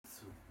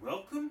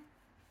Welcome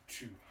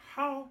to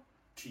How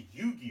to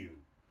Yugioh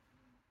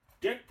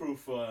Deck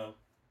Profile,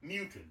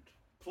 Mutant,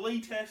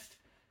 Playtest,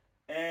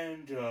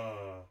 and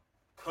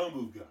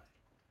Combo Guide.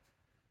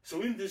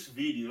 So in this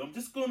video, I'm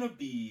just going to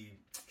be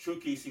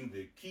showcasing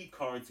the key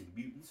cards in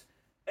Mutants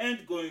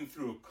and going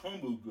through a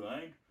combo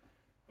guide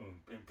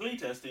and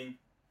playtesting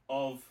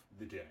of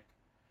the deck.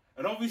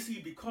 And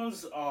obviously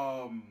because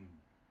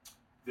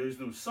there's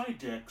no side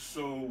deck,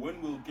 so when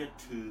we'll get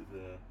to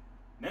the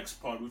next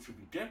part, which will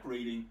be deck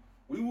rating,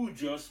 we will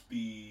just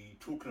be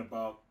talking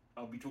about,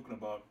 I'll be talking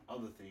about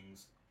other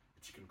things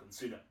that you can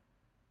consider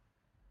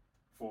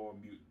for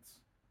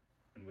Mutants.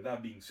 And with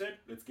that being said,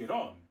 let's get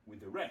on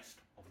with the rest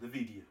of the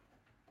video.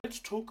 Let's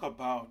talk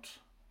about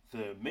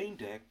the main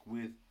deck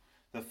with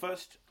the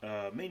first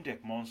main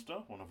deck monster,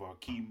 one of our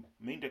key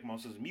main deck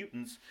monsters,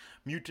 Mutants,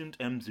 Mutant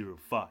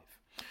M05.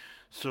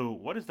 So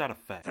what is that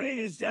effect?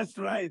 Please, that's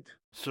right.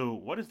 So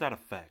what is that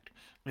effect?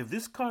 If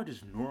this card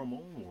is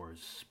normal or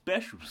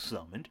special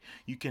summoned,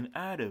 you can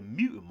add a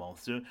mutant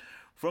monster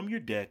from your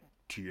deck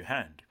to your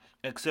hand.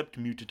 Except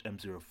Mutant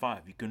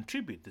M05, you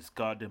contribute this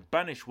card and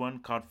banish one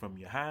card from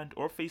your hand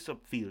or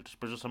face-up field to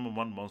special summon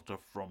one monster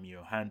from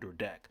your hand or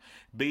deck,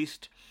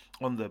 based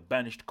on the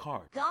banished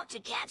card. Got to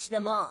catch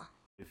them all.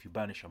 If you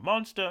banish a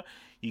monster,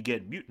 you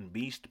get Mutant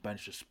Beast,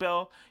 banish a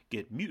spell,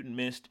 get Mutant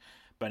Mist,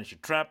 banish a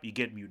trap, you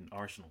get Mutant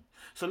Arsenal.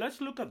 So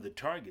let's look at the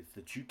targets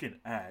that you can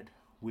add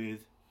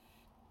with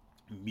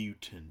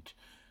Mutant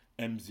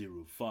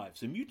M05.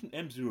 So Mutant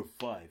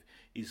M05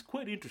 is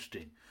quite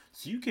interesting.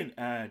 So you can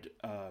add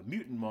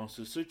mutant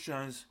monsters such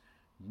as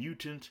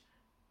Mutant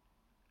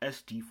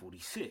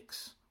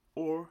ST46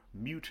 or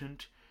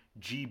Mutant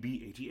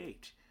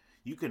GB88.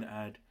 You can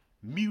add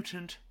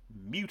Mutant.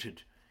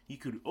 You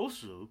could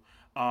also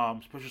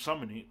special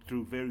summon it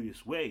through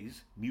various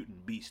ways.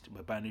 Mutant Beast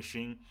by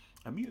banishing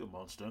a mutant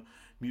monster,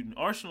 Mutant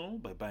Arsenal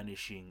by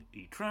banishing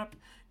a trap,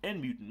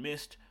 and Mutant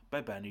Mist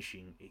by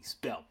banishing a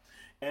spell.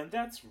 And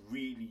that's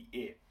really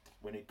it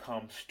when it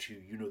comes to,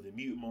 the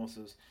mutant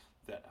monsters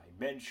that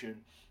I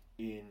mentioned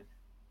in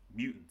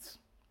Mutants.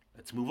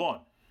 Let's move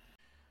on.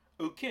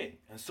 Okay,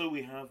 and so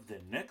we have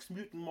the next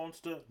mutant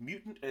monster,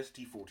 Mutant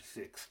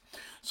ST46.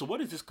 So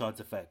what is this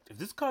card's effect? If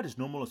this card is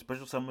normal or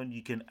special summon,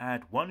 you can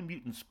add one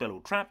mutant spell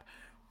or trap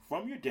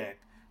from your deck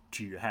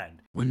to your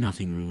hand. When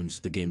nothing ruins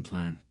the game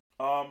plan.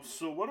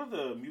 So what are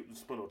the mutant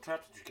spell or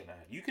traps that you can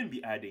add? You can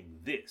be adding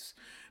this,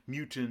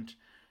 Mutant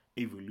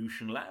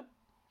Evolution Lab,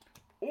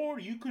 or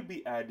you could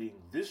be adding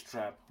this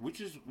trap,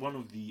 which is one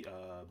of the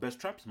best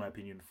traps, in my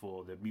opinion,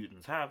 for the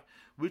mutants have,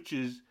 which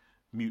is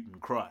Mutant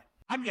Cry.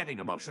 I'm getting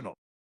emotional.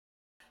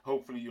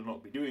 Hopefully you'll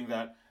not be doing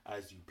that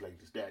as you play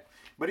this deck.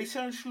 But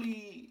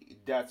essentially,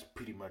 that's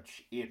pretty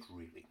much it,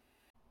 really.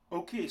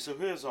 Okay, so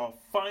here's our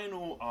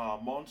final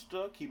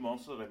key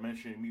monster that I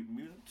mentioned in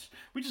Mutants,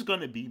 which is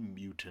going to be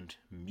Mutant.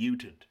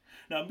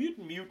 Now,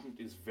 Mutant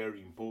is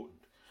very important.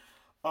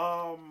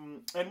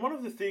 And one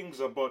of the things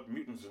about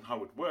Mutants and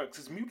how it works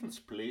is Mutants'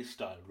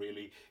 playstyle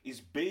really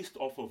is based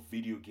off of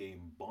video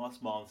game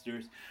boss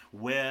monsters,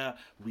 where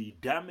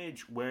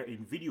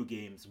in video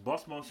games,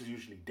 boss monsters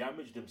usually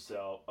damage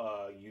themselves.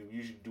 You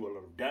usually do a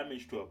lot of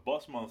damage to a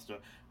boss monster,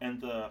 and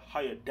the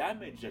higher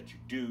damage that you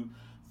do,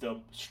 the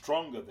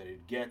stronger that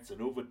it gets,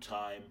 and over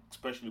time,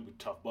 especially with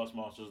tough boss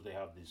monsters, they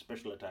have these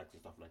special attacks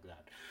and stuff like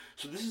that.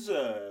 So this is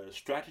a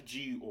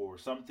strategy or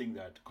something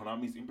that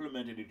Konami's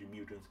implemented into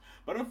Mutants,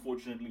 but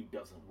unfortunately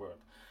doesn't work.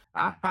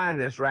 I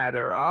find this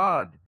rather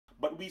odd.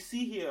 But we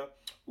see here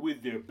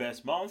with their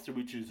best monster,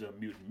 which is a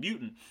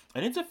mutant,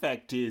 and its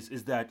effect is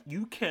that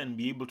you can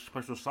be able to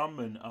special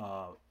summon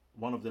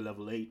one of the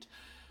level 8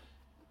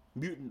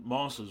 mutant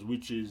monsters,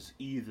 which is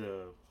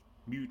either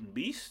Mutant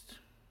Beast,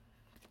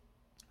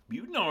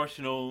 Mutant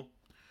Arsenal,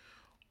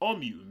 or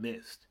Mutant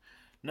Mist.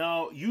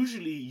 Now,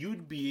 usually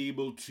you'd be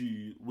able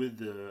to, with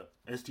the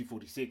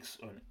ST46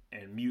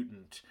 and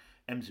Mutant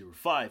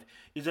M05,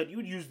 is that you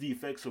would use the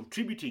effects of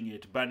tributing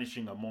it,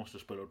 banishing a monster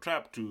spell or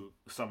trap to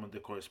summon the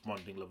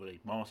corresponding level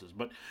 8 monsters.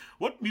 But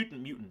what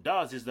Mutant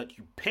does is that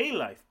you pay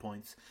life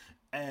points,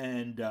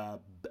 and then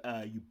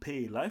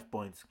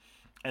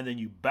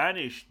you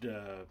banish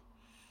the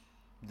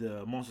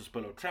monster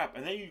spell or trap,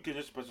 and then you can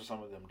just special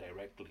summon them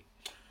directly.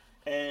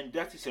 And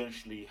that's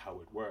essentially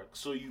how it works.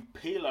 So you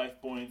pay life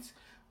points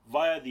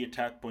via the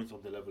attack points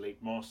of the level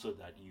 8 monster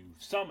that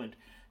you've summoned,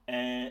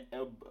 and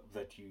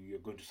that you're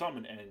going to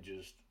summon, and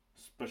just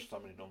special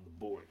summon it on the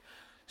board.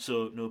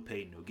 So no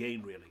pain, no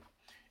gain, really.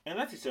 And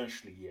that's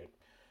essentially it.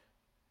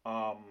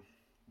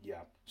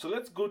 Yeah. So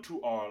let's go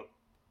to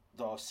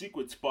the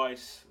secret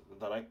spice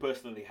that I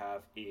personally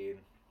have in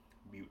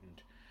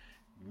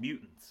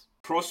Mutants.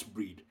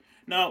 Crossbreed.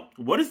 Now,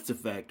 what is its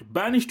effect?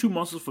 Banish 2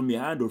 monsters from your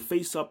hand or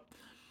face up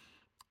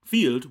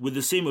field with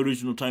the same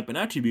original type and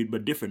attribute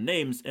but different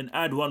names, and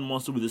add one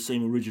monster with the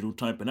same original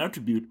type and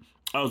attribute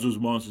as those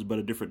monsters but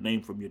a different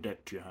name from your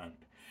deck to your hand.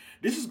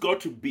 This has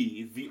got to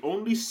be the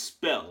only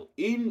spell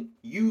in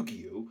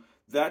Yu-Gi-Oh!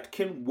 That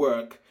can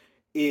work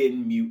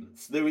in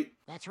Mutants.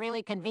 That's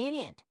really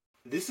convenient.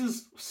 This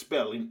is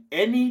spell in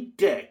any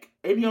deck,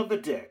 any other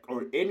deck,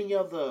 or any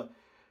other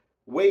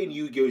way in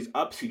Yu-Gi-Oh! Is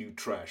absolute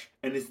trash,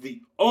 and it's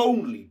the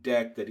only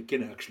deck that it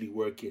can actually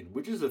work in,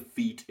 which is a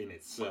feat in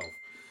itself.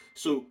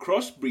 So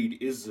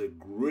Crossbreed is a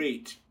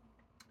great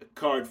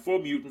card for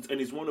mutants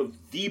and is one of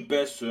the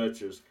best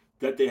searches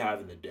that they have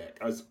in the deck,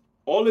 as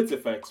all its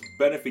effects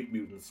benefit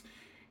mutants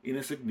in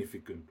a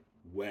significant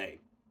way.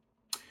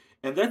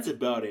 And that's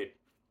about it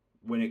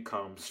when it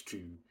comes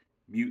to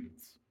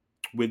mutants,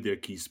 with their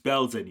key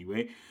spells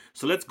anyway.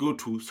 So let's go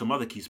to some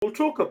other keys. We'll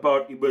talk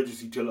about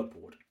Emergency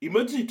Teleport.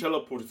 Emergency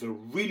Teleport is a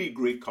really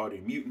great card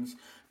in mutants,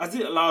 as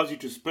it allows you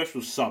to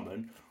special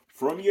summon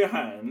from your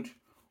hand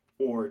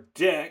or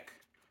deck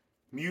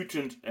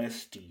Mutant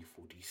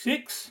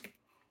ST46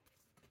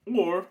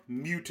 or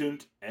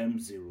Mutant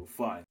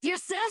M05. You're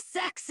so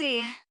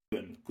sexy.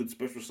 Could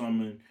special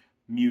summon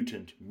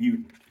Mutant.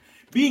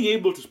 Being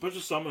able to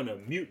special summon a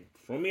mutant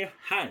from your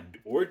hand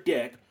or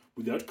deck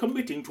without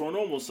committing to a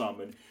normal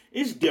summon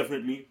is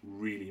definitely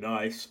really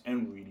nice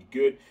and really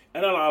good,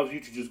 and allows you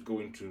to just go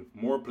into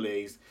more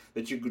plays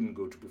that you couldn't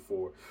go to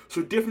before.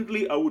 So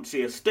definitely I would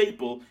say a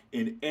staple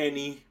in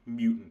any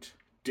mutant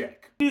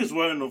deck. Here is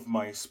one of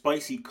my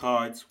spicy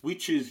cards,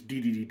 which is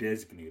DDD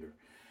Designator.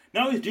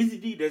 Now, is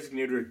DDD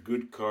Designator a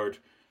good card?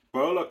 By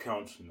all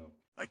accounts, no.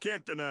 I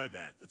can't deny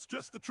that. It's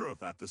just the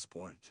truth at this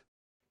point.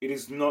 It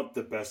is not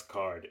the best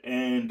card,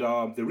 and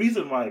the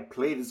reason why I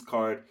play this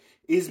card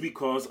is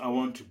because I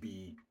want to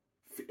be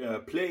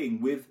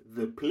playing with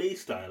the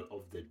playstyle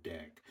of the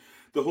deck.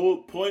 The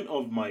whole point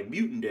of my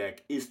mutant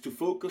deck is to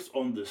focus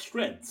on the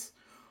strengths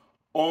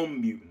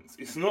on mutants.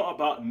 It's not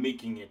about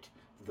making it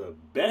the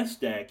best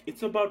deck,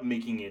 it's about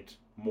making it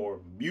more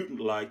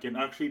mutant-like and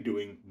actually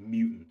doing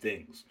mutant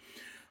things.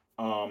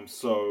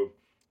 So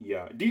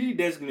yeah, DD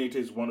Designator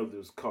is one of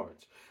those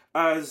cards.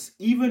 As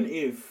even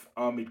if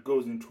it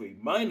goes into a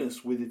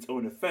minus with its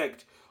own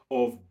effect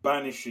of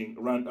banishing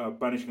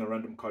a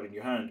random card in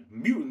your hand,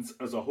 mutants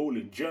as a whole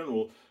in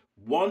general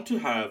want to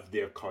have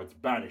their cards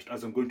banished,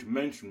 as I'm going to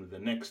mention with the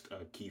next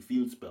key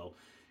field spell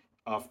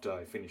after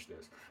I finish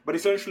this. But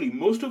essentially,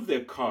 most of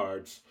their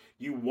cards,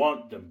 you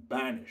want them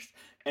banished,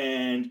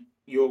 and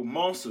your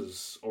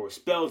monsters or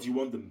spells, you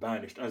want them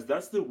banished, as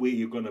that's the way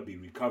you're going to be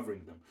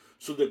recovering them.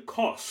 So the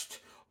cost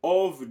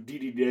of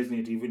DD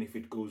Designate, even if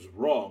it goes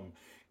wrong,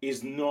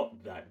 is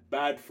not that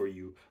bad for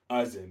you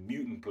as a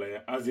mutant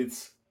player, as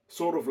it's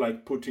sort of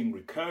like putting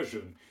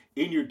recursion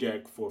in your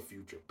deck for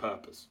future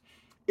purpose.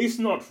 It's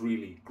not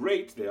really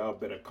great, there are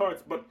better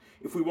cards, but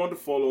if we want to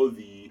follow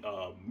the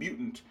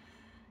mutant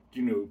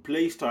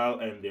play style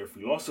and their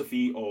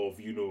philosophy of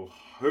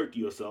hurt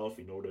yourself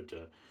in order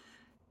to,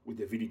 with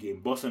the video game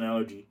boss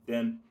analogy,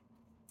 then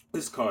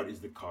this card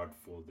is the card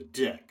for the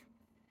deck.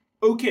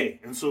 Okay,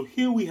 and so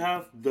here we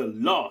have the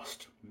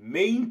last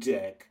main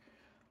deck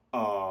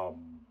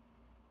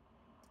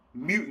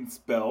mutant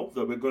spell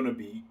that we're going to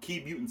be,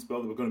 key mutant spell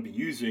that we're going to be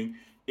using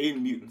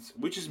in mutants,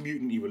 which is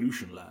Mutant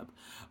Evolution Lab.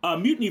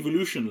 Mutant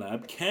Evolution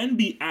Lab can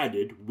be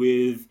added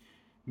with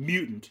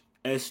Mutant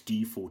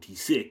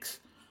SD46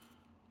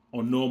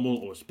 on normal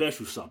or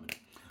special summon.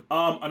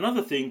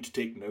 Another thing to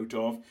take note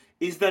of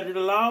is that it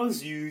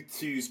allows you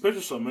to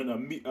special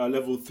summon a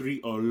level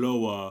 3 or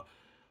lower,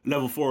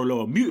 level 4 or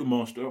lower mutant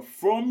monster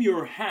from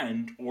your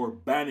hand or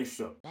banish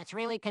them. That's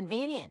really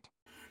convenient.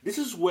 This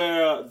is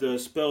where the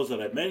spells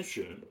that I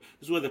mentioned,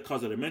 this is where the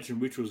cards that I mentioned,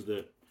 which was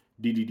the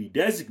DDD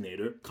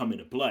Designator, come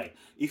into play.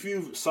 If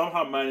you've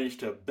somehow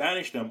managed to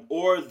banish them,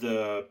 or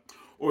the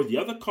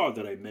other card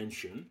that I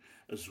mentioned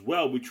as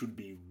well, which would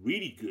be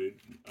really good,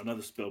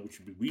 another spell which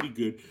would be really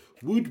good,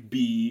 would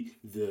be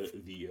the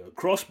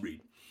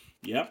Crossbreed.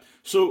 Yeah.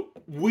 So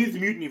with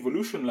Mutant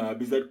Evolution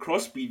Lab is that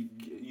Crossbreed,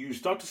 you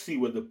start to see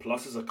where the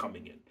pluses are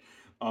coming in.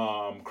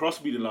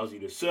 Crossbreed allows you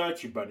to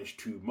search, you banish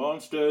 2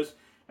 monsters,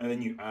 and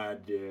then you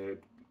add the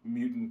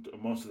mutant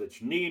monster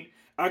that you need.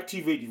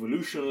 Activate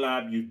Evolution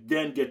Lab, you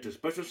then get to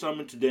special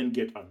summon to then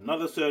get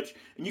another search,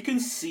 and you can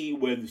see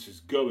where this is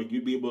going.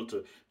 You'll be able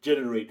to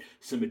generate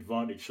some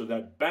advantage, so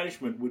that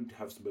banishment would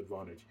have some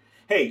advantage.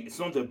 Hey, it's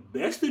not the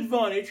best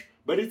advantage,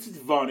 but it's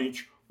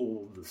advantage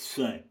all the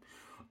same.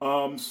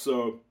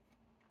 So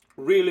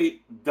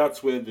really,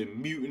 that's where the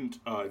Mutant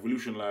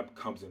Evolution Lab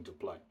comes into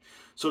play.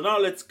 So now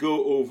let's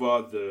go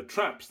over the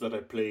traps that I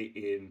play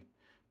in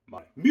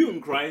my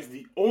Mutant Cry. Is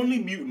the only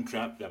mutant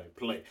trap that I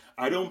play.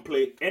 I don't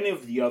play any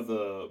of the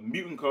other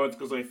mutant cards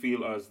because I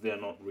feel as they're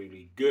not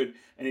really good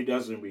and it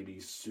doesn't really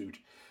suit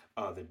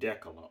the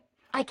deck a lot.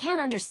 I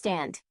can't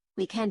understand.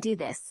 We can't do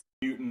this.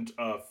 Mutant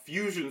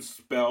fusion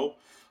spell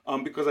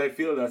because I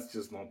feel that's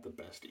just not the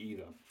best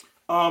either.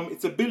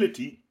 Its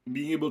ability,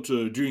 being able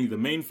to, during the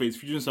main phase,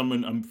 fusion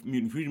summon a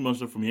mutant fusion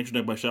monster from your extra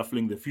deck by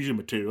shuffling the fusion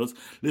materials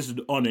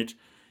listed on it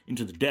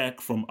into the deck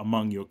from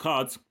among your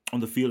cards on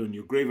the field in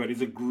your graveyard,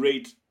 is a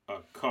great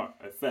card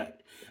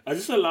effect, as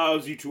this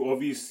allows you to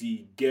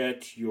obviously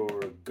get your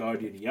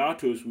Guardian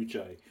Yatos, which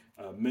I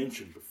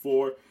mentioned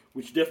before,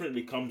 which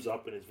definitely comes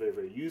up and is very,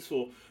 very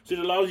useful. So it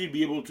allows you to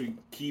be able to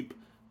keep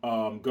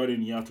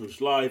Guardian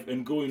Yatos live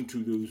and go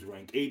into those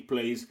rank 8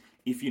 plays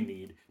if you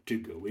need to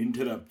go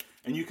into them.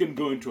 And you can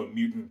go into a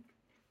mutant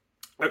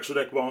extra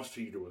deck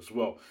monster eater as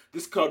well.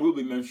 This card will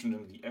be mentioned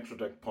in the extra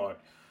deck part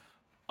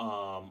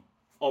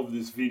of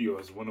this video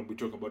as when we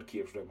talk about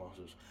key extra deck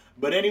monsters.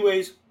 But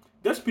anyways,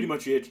 that's pretty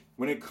much it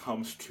when it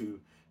comes to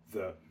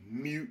the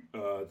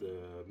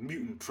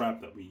mutant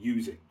trap that we're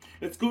using.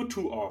 Let's go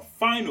to our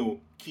final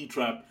key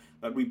trap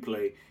that we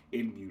play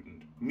in in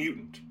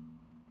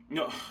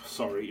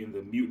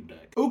the mutant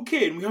deck.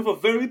 Okay, and we have a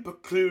very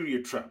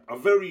peculiar trap, a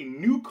very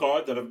new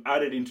card that I've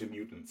added into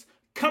mutants,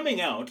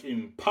 coming out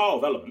in Power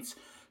of Elements.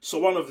 So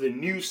one of the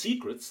new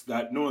secrets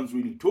that no one's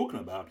really talking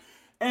about,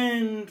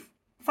 and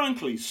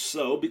frankly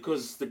so,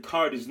 because the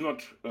card is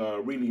not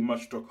really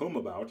much to talk home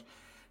about.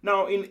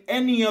 Now, in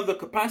any other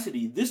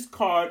capacity, this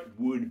card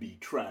would be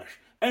trash,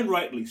 and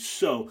rightly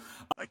so.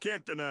 I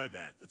can't deny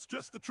that. It's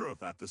just the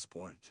truth at this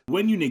point.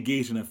 When you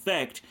negate an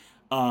effect,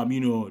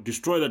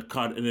 destroy that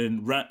card,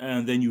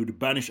 and then you would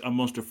banish a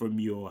monster from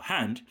your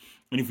hand,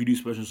 and if you do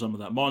special summon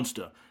that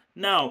monster.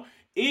 Now,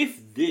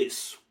 if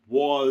this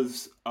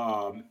was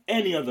in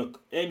any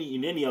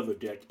other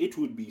deck, it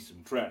would be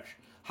some trash.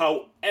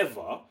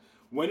 However,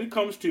 when it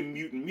comes to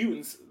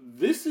mutants,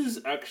 this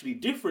is actually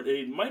different, and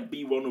it might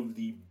be one of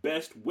the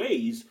best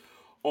ways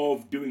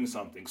of doing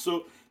something.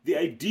 So the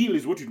ideal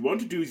is what you'd want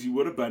to do is you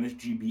want to banish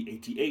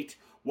GB88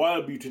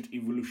 while Mutant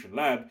Evolution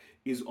Lab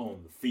is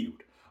on the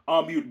field.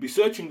 You'd be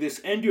searching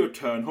this, end your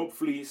turn,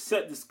 hopefully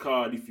set this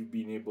card if you've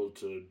been able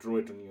to draw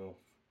it on your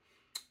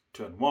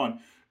turn 1,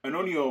 and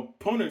on your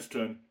opponent's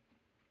turn,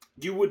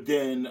 you would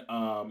then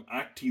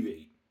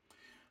activate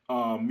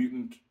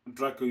Mutant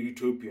Draco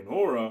Utopian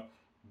Aura,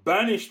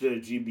 banish the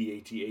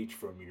GB88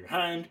 from your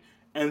hand,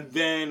 and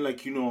then,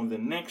 on the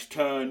next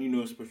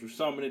turn, special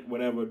summon it,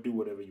 do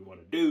whatever you want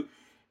to do,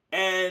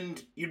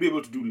 and you'd be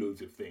able to do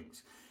loads of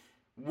things.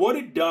 What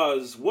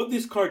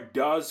this card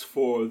does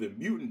for the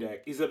mutant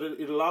deck is that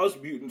it allows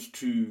mutants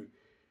to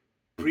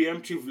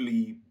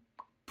preemptively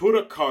put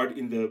a card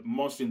in the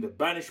monster in the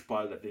banish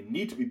pile that they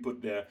need to be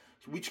put there,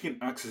 which can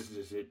access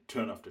it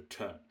turn after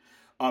turn.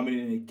 And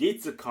it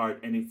negates the card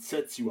and it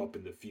sets you up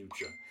in the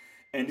future.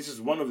 And this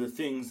is one of the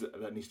things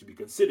that needs to be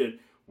considered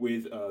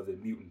with the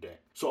mutant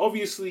deck. So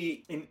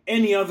obviously, in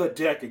any other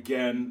deck,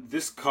 again,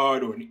 this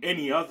card, or in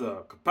any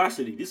other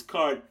capacity, this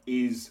card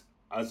is,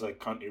 as I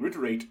can't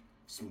reiterate,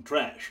 some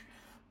trash.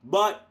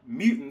 But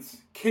mutants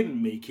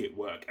can make it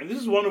work. And this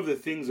is one of the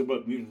things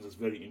about mutants that's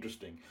very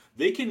interesting.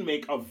 They can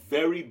make a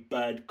very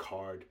bad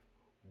card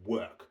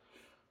work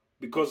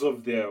because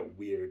of their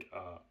weird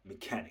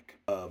mechanic.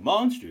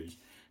 Monsters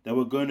that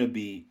we're going to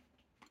be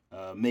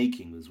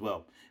making as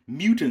well.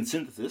 Mutant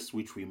Synthesis,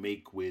 which we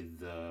make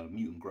with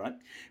Mutant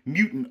Gripe,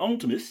 Mutant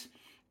Ultimus,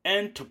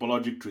 and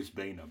Topologic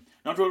Trisbana.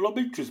 Now,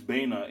 Topologic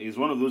Trisbana is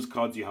one of those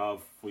cards you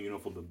have for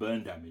the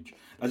burn damage.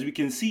 As we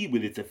can see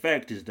with its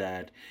effect is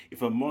that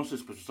if a monster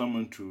is special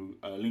summoned to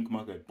link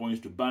marker at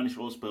points to banish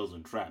all spells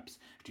and traps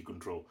that you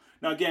control.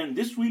 Now, again,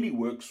 this really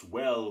works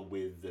well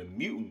with the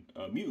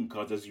mutant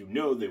cards. As you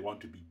know, they want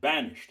to be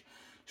banished.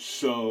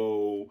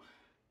 So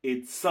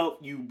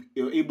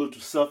you're able to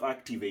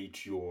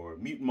self-activate your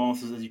mutant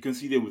monsters. As you can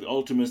see there with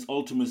Ultimus.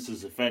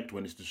 Ultimus's effect,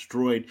 when it's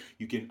destroyed,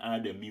 you can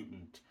add a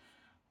mutant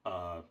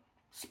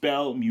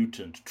spell,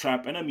 mutant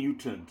trap, and a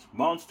mutant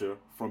monster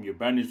from your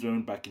bandage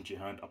zone back into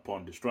your hand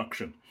upon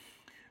destruction.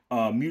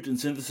 Mutant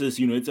Synthesis,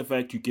 its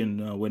effect, you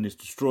can, when it's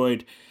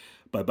destroyed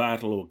by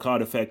battle or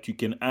card effect, you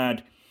can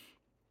add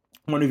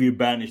one of your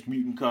banished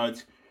mutant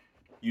cards,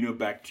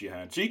 back to your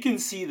hand. So you can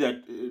see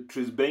that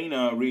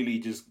Trisbana really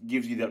just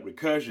gives you that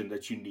recursion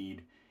that you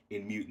need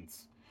in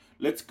mutants.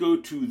 Let's go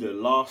to the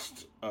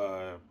last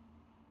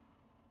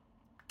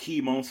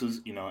key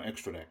monsters in our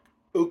extra deck.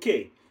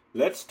 Okay,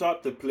 let's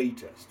start the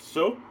playtest.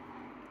 So,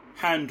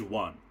 hand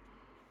 1.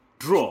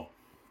 Draw.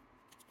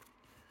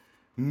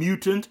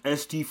 Mutant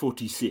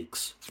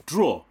ST46.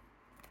 Draw.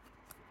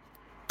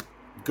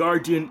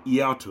 Guardian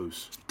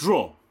Iatos.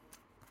 Draw.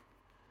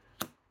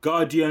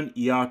 Guardian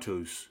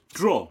Iatos.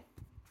 Draw.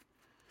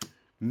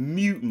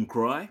 Mutant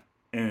Cry.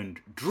 And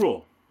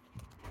draw.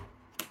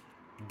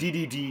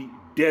 DDD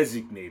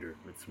Designator.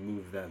 Let's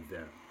move that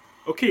there.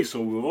 Okay,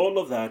 so with all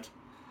of that,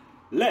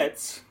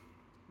 let's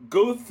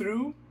go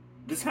through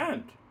this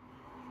hand.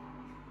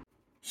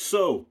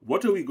 So,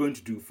 what are we going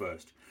to do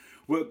first?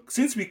 Well,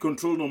 since we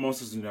control no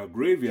monsters in our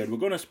graveyard, we're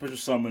going to special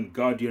summon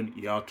Guardian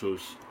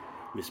Iatos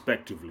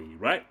respectively,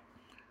 right?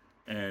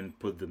 And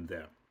put them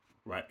there,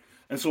 right?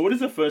 And so what is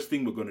the first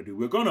thing we're going to do?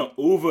 We're going to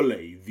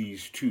overlay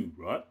these two,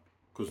 right?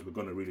 Because we're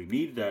going to really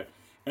need that.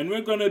 And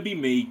we're going to be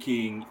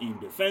making, in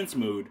defense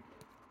mode,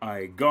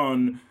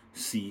 Igon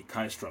C.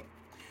 Kystrom.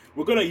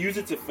 We're going to use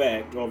its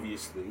effect,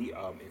 obviously,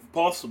 if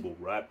possible,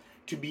 right?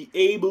 To be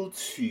able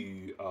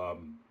to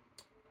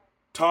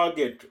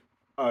target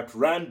at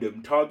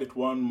random, target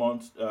one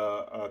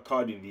monster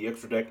card in the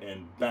extra deck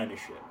and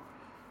banish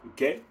it.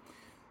 Okay?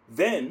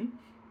 Then,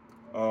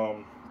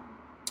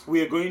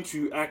 we are going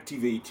to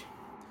activate,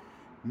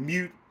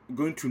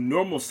 going to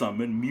normal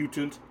summon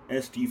Mutant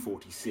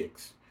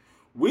ST46.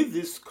 with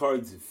this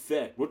card's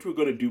effect, what we're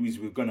going to do is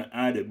we're going to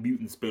add a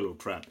mutant spell or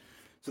trap.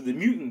 So the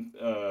mutant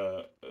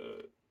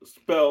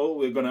spell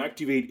we're going to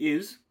activate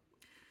is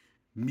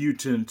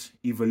Mutant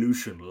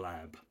Evolution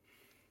Lab.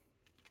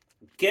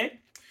 Okay?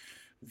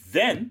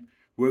 Then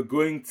we're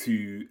going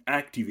to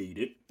activate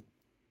it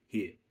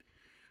here.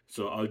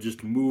 So I'll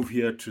just move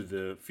here to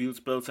the field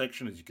spell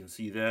section. As you can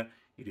see there,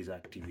 it is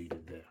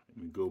activated there. Let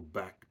me go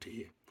back to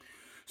here.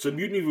 So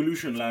Mutant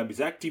Evolution Lab is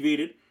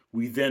activated.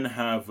 We then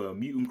have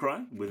Mutant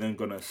Cry. We're then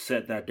going to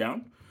set that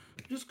down.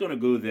 I'm just going to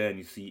go there and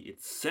you see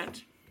it's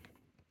set.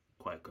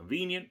 Quite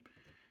convenient.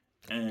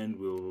 And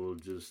we'll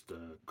just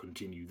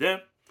continue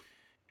there.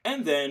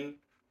 And then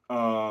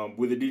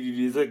with the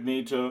DD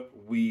Designator,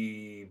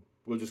 we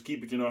will just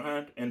keep it in our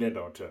hand and end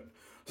our turn.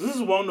 So this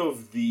is one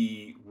of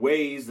the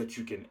ways that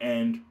you can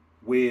end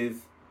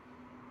with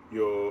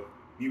your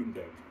mutant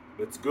deck.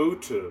 Let's go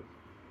to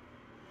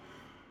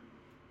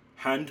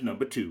hand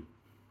number 2.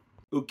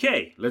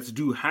 Okay, let's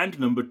do hand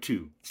number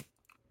 2.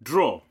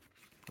 Draw.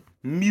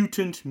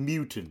 Mutant,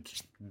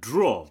 mutant.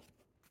 Draw.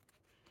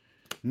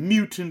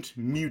 Mutant,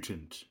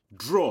 mutant.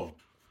 Draw.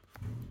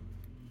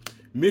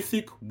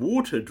 Mythic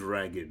Water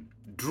Dragon.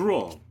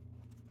 Draw.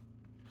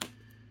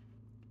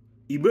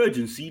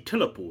 Emergency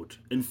Teleport.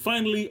 And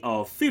finally,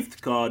 our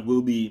 5th card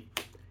will be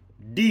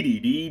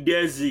DDD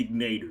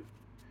Designator.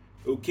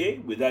 Okay,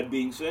 with that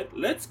being said,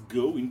 let's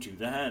go into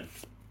the hand.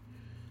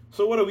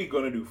 So what are we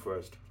going to do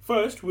first?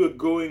 First, we're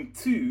going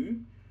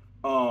to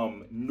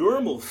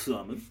normal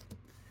summon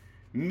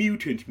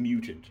Mutant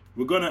Mutant.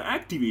 We're going to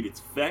activate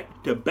its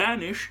effect to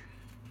banish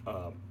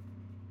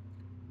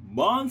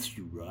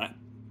Monster Rat.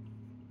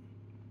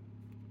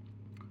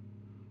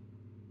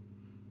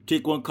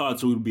 Take 1 card,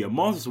 so it'll be a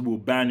monster, so we'll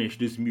banish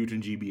this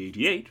Mutant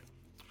GB88.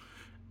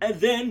 And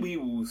then we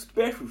will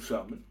special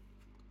summon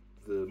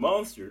the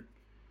monster,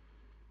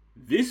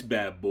 this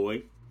bad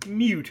boy,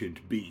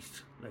 Mutant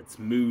Beast. Let's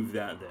move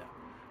that there.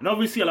 And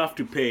obviously I'll have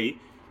to pay,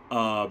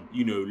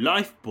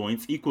 life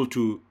points equal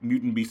to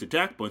Mutant Beast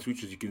attack points,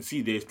 which as you can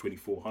see there's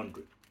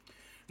 2,400.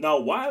 Now,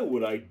 why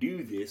would I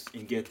do this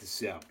and get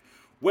this out?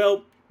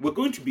 Well, we're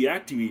going to be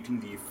activating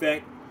the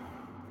effect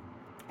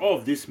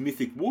of this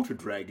Mythic Water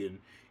Dragon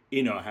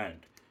in our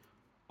hand.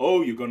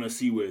 Oh, you're going to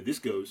see where this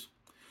goes.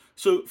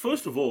 So,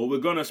 first of all, we're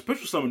going to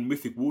special summon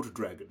Mythic Water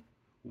Dragon.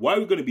 Why are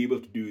we going to be able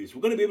to do this?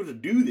 We're going to be able to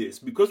do this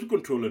because we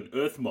control an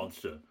Earth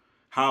monster.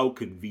 How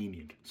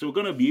convenient. So we're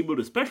going to be able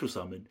to special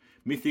summon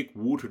Mythic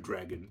Water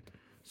Dragon.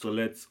 So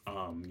let's,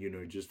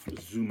 just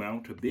zoom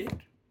out a bit.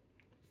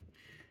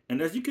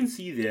 And as you can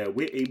see there,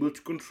 we're able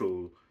to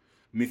control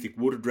Mythic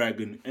Water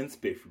Dragon and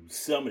special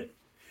summon it.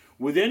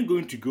 We're then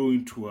going to go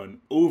into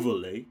an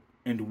overlay.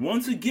 And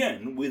once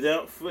again,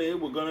 without fail,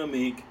 we're going to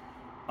make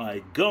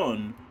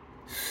Igon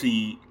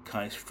C.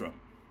 Kystrom.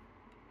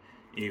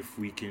 If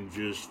we can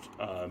just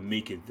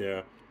make it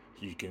there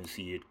so you can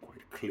see it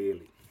quite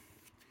clearly.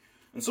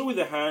 And so with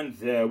the hand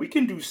there, we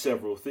can do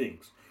several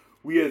things.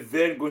 We are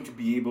then going to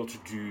be able to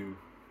do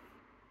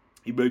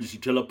Emergency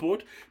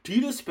Teleport to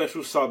either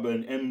special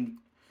summon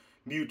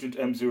Mutant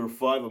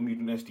M05 or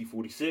Mutant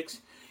ST46.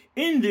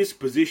 In this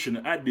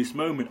position, at this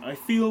moment, I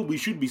feel we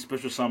should be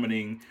special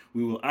summoning.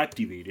 We will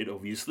activate it,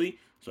 obviously.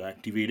 So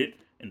activate it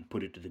and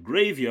put it to the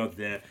graveyard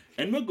there.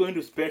 And we're going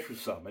to special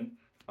summon,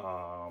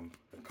 a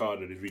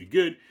card that is really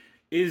good,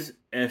 is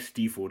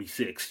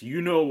ST46.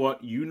 You know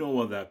what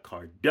that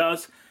card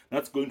does.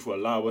 That's going to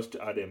allow us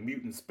to add a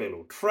mutant spell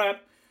or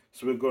trap.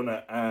 So we're going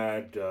to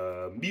add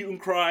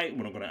Mutant Cry.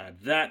 We're not going to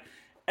add that.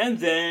 And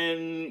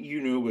then,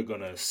 we're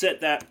going to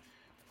set that.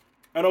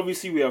 And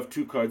obviously we have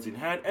 2 cards in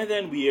hand. And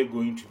then we are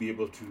going to be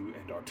able to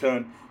end our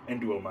turn and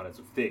do all manners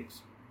of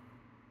things.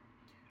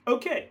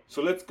 Okay,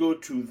 so let's go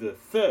to the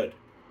 3rd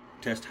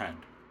test hand.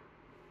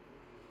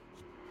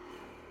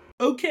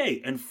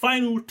 Okay, and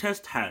final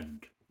test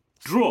hand.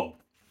 Draw.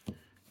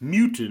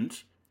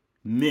 Mutant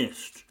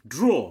Mist.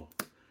 Draw.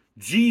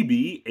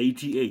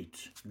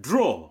 GB88.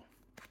 Draw.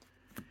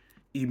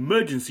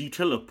 Emergency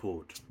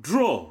Teleport.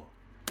 Draw.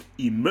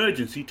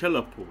 Emergency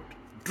Teleport.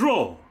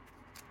 Draw.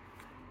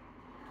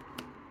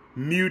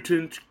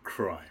 Mutant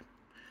Cry.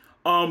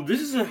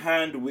 This is a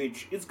hand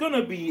which is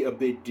gonna be a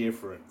bit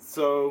different.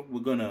 So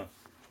we're gonna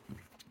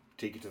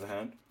take it to the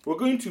hand. We're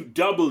going to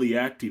doubly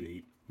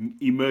activate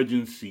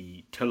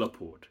Emergency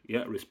Teleport,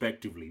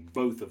 respectively,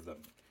 both of them.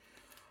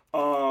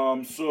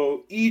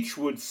 So each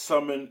would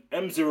summon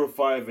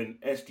M05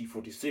 and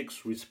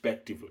ST46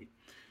 respectively.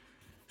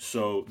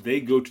 So they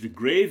go to the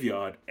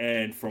graveyard,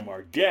 and from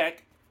our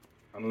deck,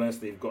 unless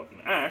they've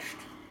gotten ashed,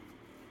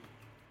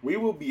 we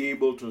will be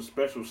able to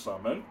special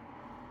summon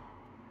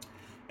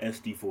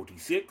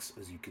ST46,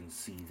 as you can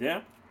see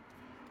there,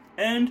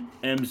 and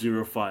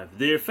M05.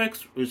 Their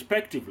effects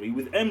respectively.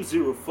 With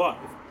M05,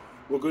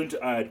 we're going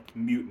to add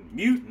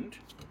Mutant,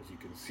 as you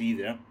can see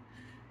there.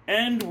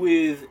 And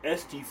with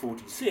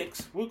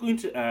ST46, we're going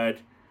to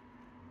add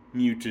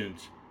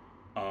Mutant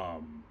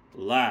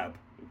Lab,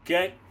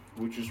 okay?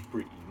 Which is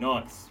pretty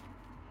nice.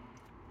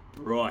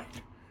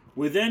 Right.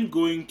 We're then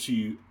going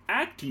to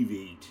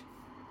activate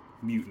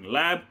Mutant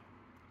Lab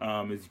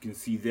as you can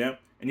see there.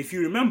 And if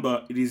you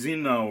remember, it is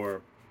in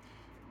our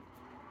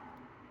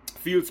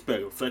field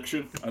spell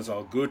section, as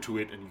I'll go to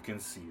it and you can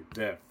see it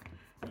there.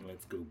 And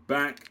let's go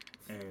back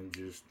and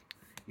just,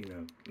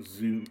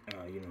 zoom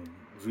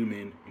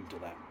in into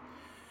that.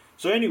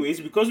 So anyways,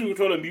 because we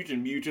control a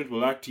mutant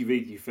will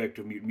activate the effect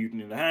of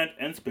mutant in the hand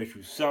and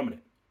special summon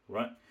it,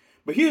 right?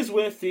 But here's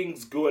where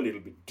things go a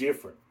little bit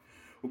different.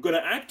 We're going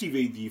to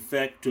activate the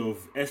effect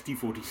of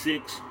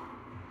ST46,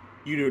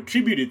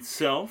 tribute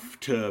itself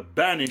to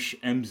banish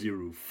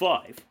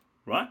M05,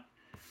 right?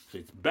 So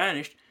it's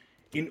banished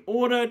in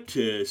order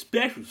to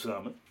special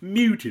summon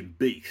mutant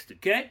beast,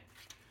 okay?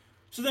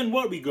 So then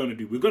what are we going to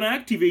do? We're going to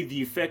activate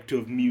the effect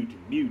of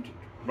mutant,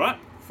 right?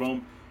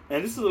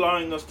 And this is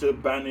allowing us to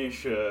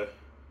banish a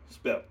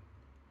spell,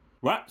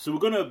 right? So we're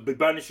going to be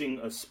banishing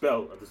a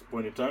spell at this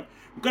point in time.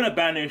 We're going to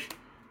banish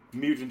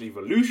Mutant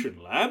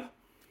Evolution Lab,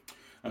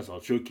 as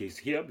I'll showcase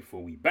here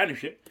before we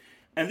banish it.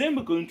 And then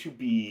we're going to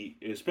be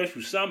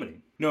special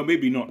summoning. No,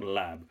 maybe not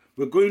lab.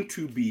 We're going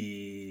to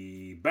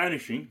be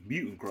banishing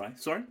Mutant Cry,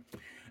 sorry.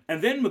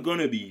 And then we're going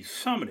to be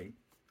summoning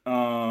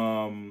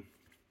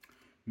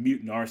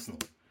Mutant Arsenal.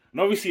 And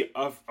obviously,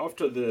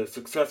 after the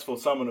successful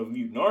summon of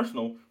Mutant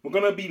Arsenal, we're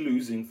going to be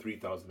losing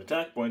 3,000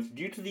 attack points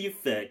due to the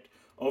effect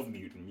of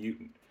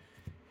Mutant.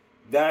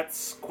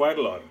 That's quite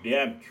a lot of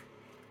damage.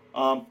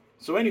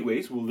 So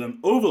anyways, we'll then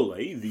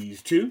overlay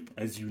these two,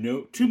 as you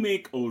know, to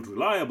make Old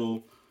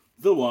Reliable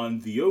the one,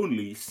 the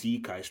only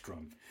Sekai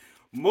Strum.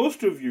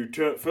 Most of your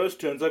first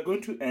turns are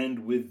going to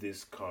end with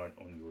this card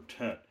on your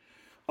turn.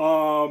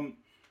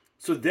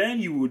 So then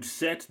you would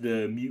set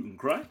the Mutant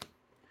Cry.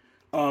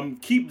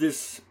 Keep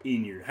this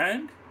in your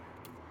hand.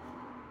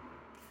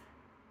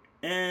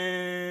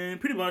 And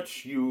pretty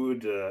much you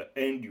would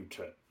end your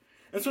turn.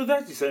 And so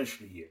that's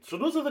essentially it. So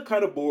those are the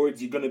kind of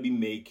boards you're going to be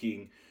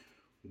making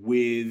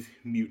with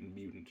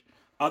Mutant.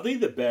 Are they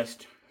the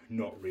best?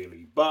 Not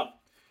really. But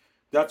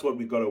that's what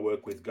we've got to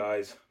work with,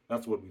 guys.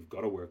 That's what we've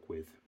got to work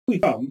with. We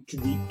come to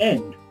the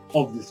end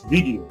of this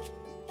video.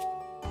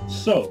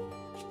 So,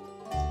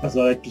 as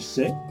I like to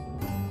say,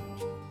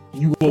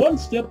 you are one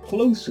step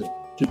closer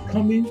to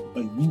becoming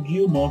a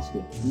Yu-Gi-Oh!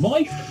 Master.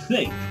 My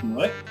fate,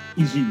 right,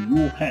 is in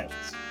your hands.